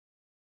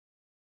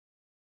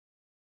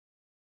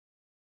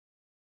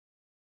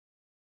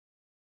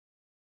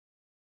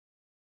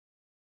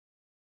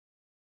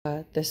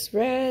Got this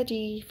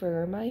ready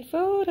for my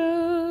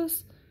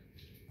photos.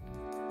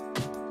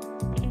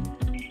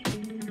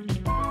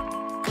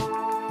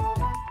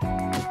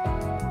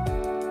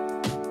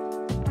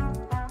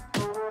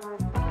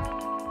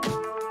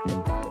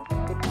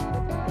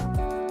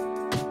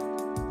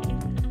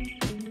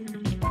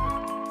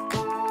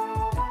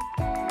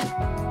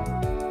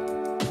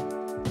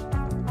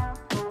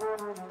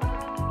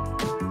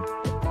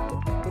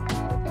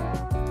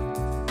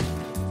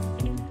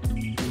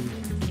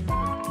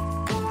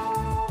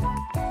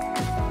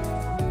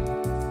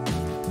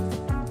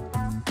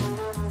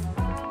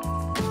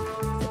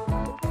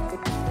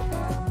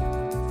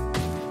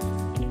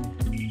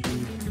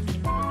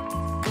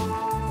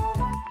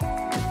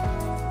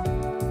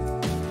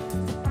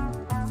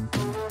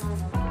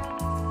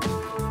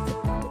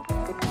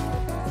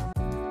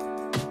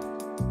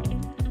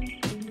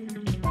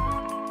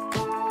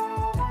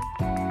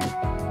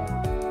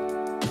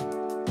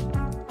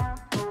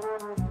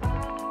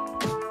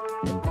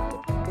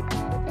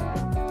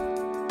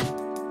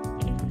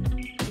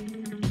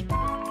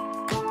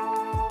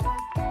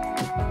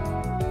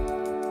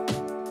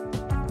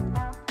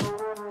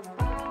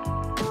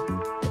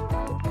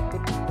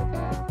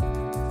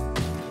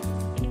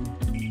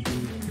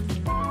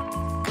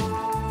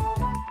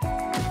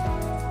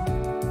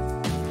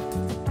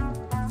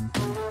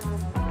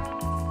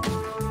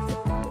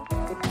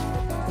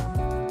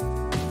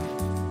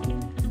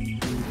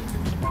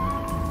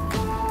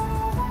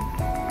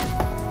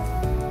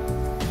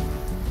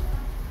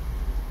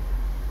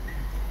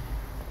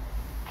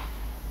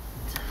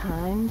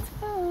 Time to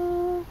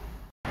go.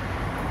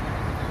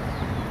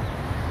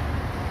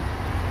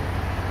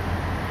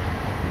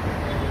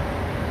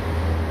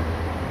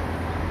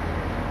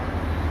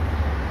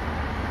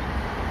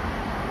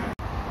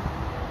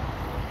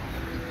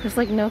 There's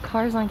like no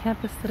cars on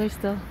campus today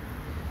still.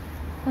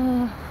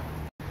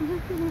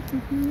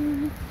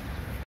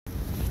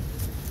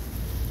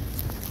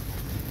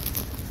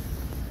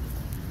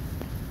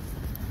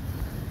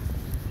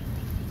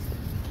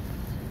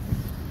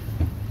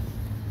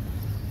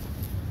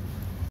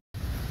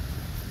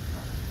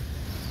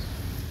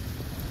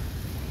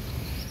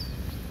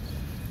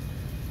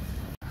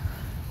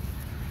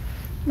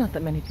 Not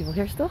that many people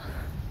here still.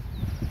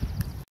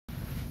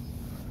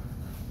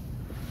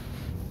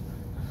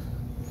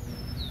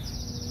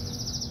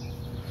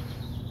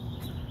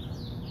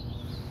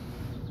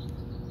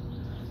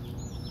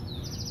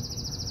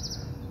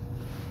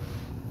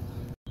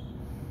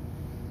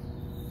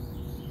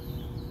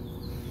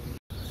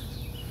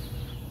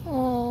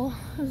 Oh,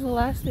 this is the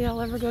last day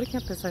I'll ever go to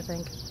campus, I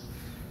think.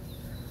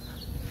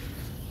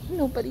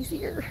 Nobody's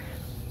here.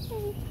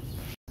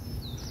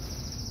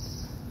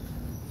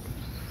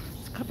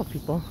 Couple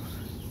people.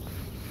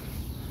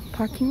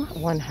 Parking lot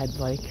 1 had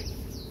like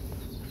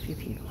a few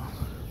people.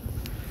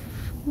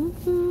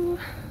 Woohoo.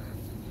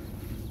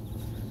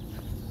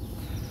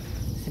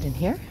 Is it in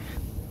here?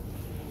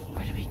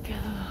 Where do we go?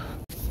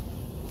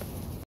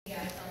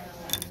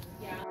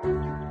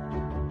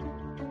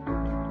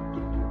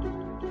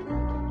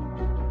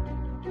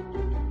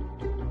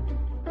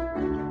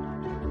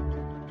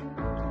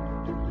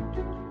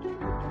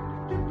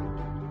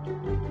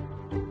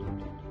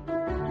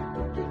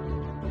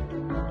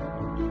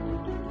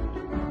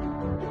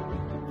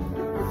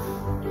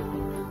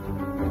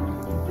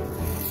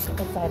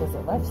 What side is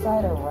it? Left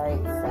side or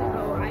right side?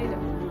 Oh, I don't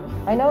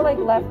know. I know like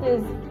left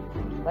is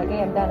like,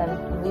 hey, I'm done,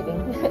 I'm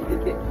leaving.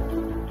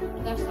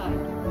 Left side.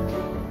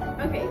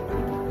 Okay.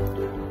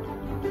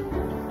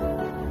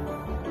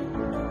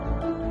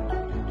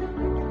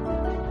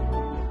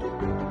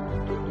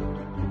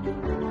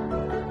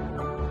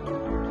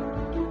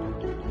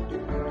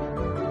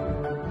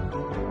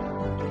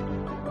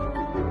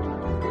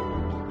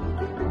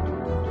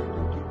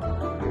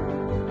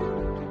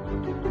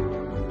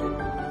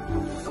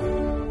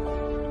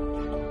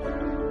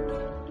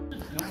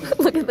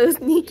 Look at those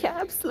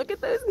kneecaps. Look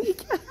at those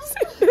kneecaps.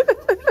 You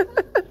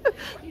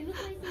look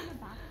like you're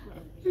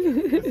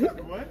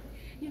backwards. What?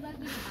 You look like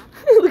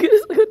you're Look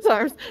at his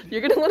arms.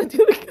 You're gonna want to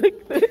do like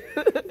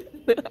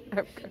the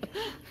arm curl.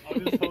 I'll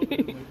just hold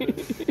it like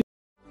this.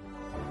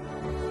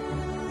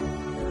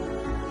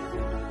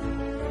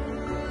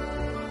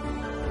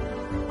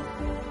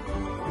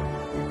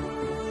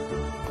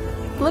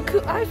 Look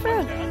who I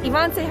found.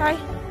 Yvonne, say hi.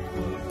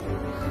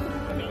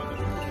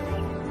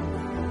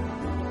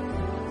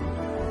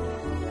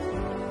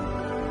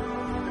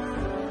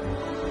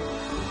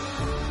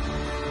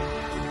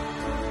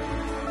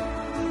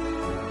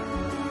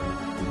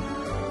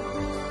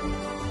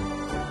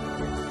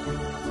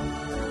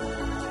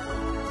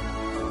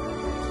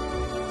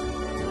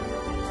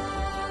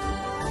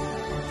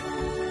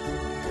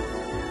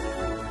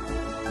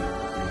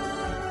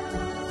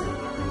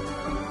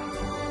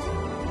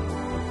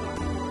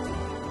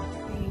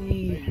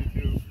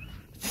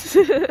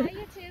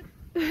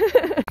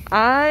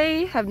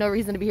 I have no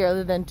reason to be here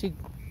other than to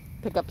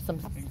pick up some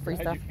free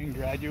stuff. You can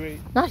graduate.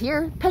 Not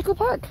here, Petco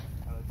Park.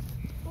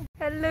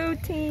 Hello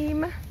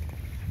team.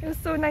 It was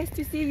so nice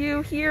to see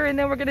you here, and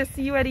then we're gonna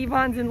see you at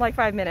Yvonne's in like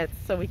 5 minutes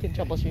so we can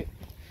troubleshoot.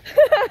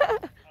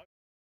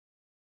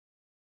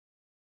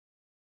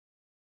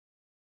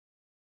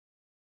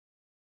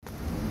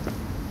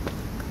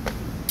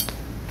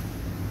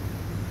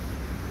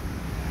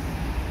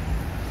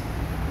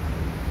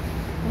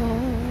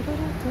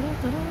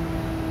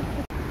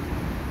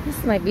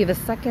 This might be the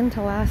second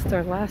to last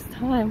or last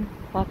time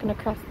walking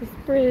across this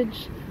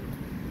bridge.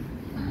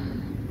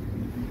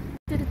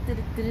 If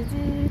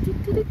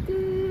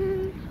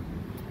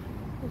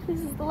this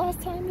is the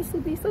last time, this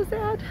would be so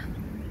sad.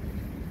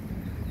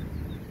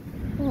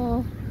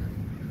 Oh,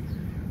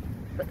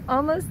 but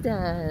almost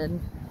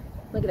done.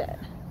 Look at that.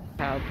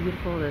 How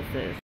beautiful this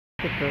is.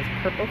 Look at those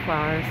purple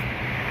flowers.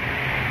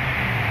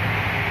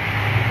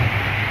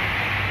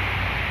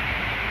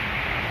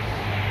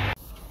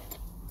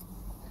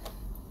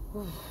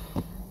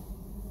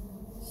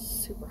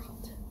 Super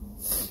hot.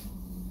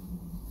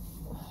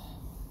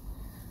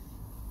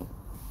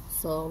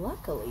 So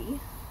luckily,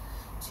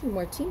 2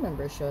 more team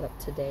members showed up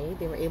today.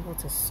 They were able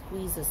to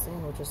squeeze us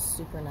in, which was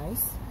super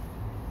nice.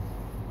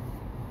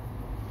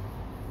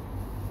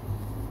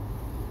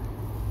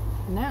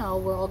 Now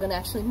we're all gonna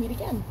actually meet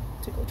again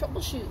to go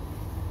troubleshoot.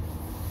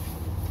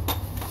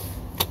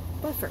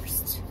 But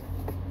first,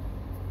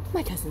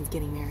 my cousin's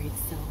getting married,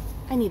 so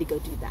I need to go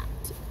do that.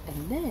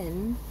 And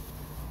then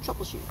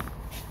troubleshoot.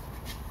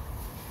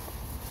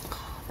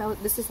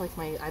 This is like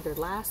my either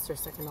last or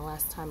second to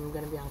last time I'm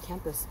gonna be on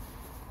campus.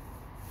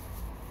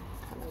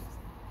 Kind of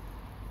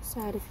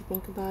sad if you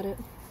think about it,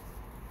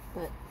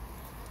 but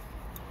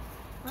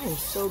I am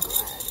so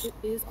glad it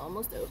is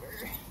almost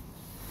over.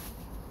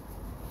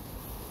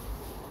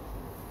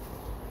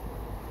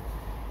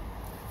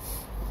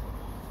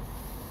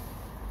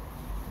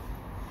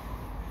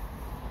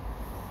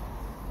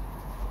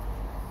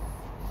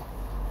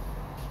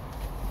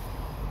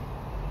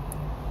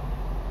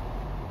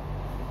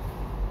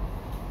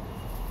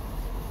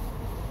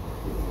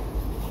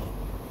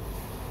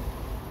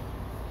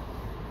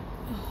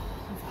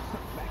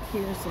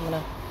 Here, so I'm gonna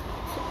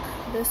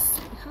hook this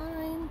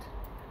behind.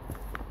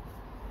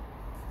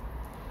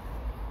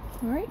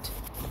 All right,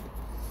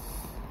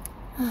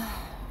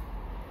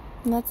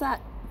 and that's that.